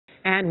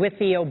And with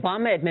the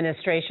Obama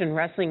administration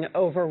wrestling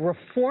over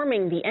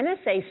reforming the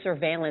NSA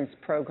surveillance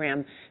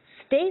program,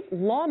 state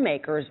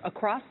lawmakers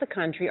across the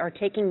country are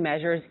taking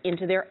measures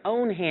into their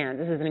own hands.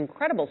 This is an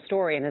incredible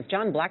story, and as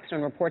John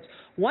Blackstone reports,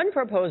 one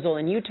proposal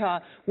in Utah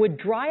would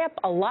dry up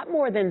a lot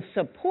more than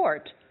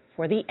support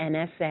for the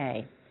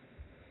NSA.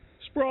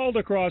 Sprawled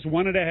across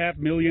 1.5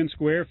 million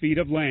square feet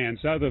of land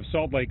south of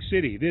Salt Lake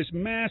City, this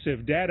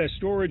massive data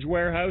storage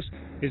warehouse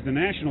is the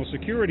National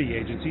Security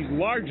Agency's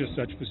largest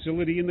such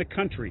facility in the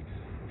country.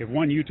 If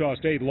one Utah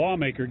state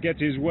lawmaker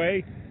gets his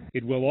way,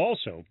 it will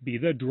also be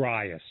the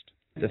driest.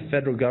 The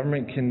federal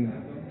government can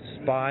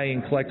spy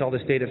and collect all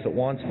this data if it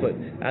wants, but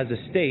as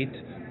a state,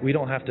 we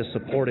don't have to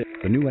support it.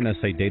 The new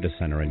NSA data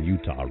center in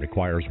Utah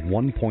requires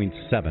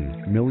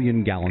 1.7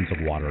 million gallons of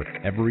water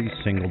every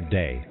single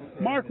day.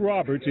 Mark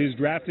Roberts is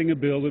drafting a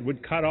bill that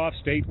would cut off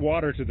state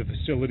water to the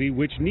facility,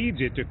 which needs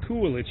it to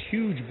cool its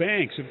huge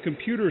banks of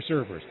computer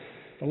servers.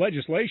 The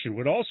legislation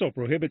would also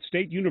prohibit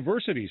state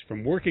universities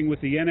from working with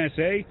the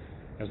NSA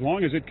as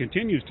long as it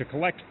continues to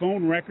collect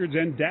phone records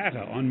and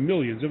data on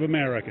millions of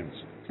Americans.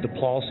 The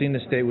policy in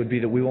the state would be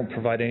that we won't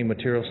provide any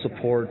material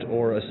support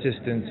or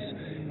assistance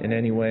in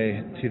any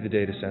way to the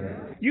data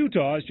center.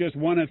 Utah is just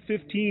one of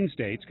 15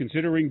 states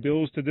considering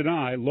bills to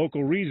deny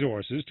local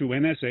resources to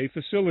NSA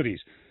facilities.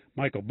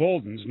 Michael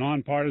Bolden's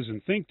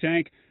nonpartisan think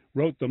tank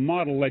wrote the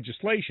model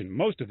legislation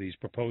most of these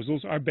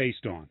proposals are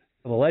based on.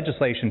 The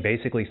legislation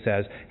basically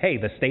says, hey,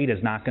 the state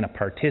is not going to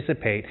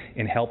participate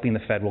in helping the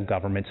federal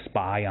government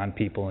spy on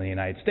people in the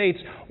United States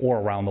or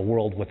around the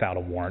world without a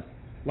warrant.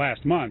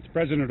 Last month,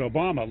 President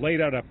Obama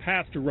laid out a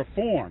path to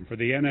reform for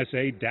the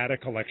NSA data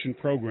collection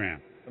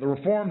program. The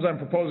reforms I'm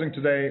proposing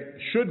today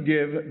should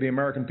give the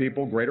American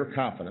people greater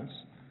confidence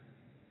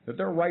that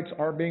their rights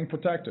are being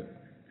protected.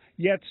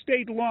 Yet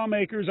state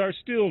lawmakers are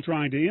still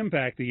trying to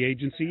impact the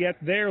agency at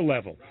their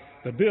level.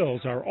 The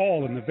bills are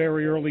all in the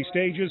very early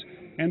stages,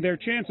 and their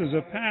chances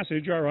of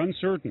passage are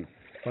uncertain.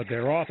 But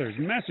their authors'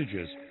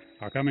 messages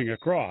are coming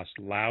across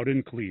loud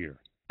and clear.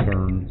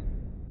 Turn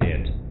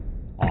it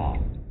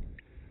off.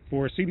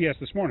 For CBS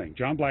This Morning,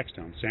 John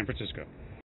Blackstone, San Francisco.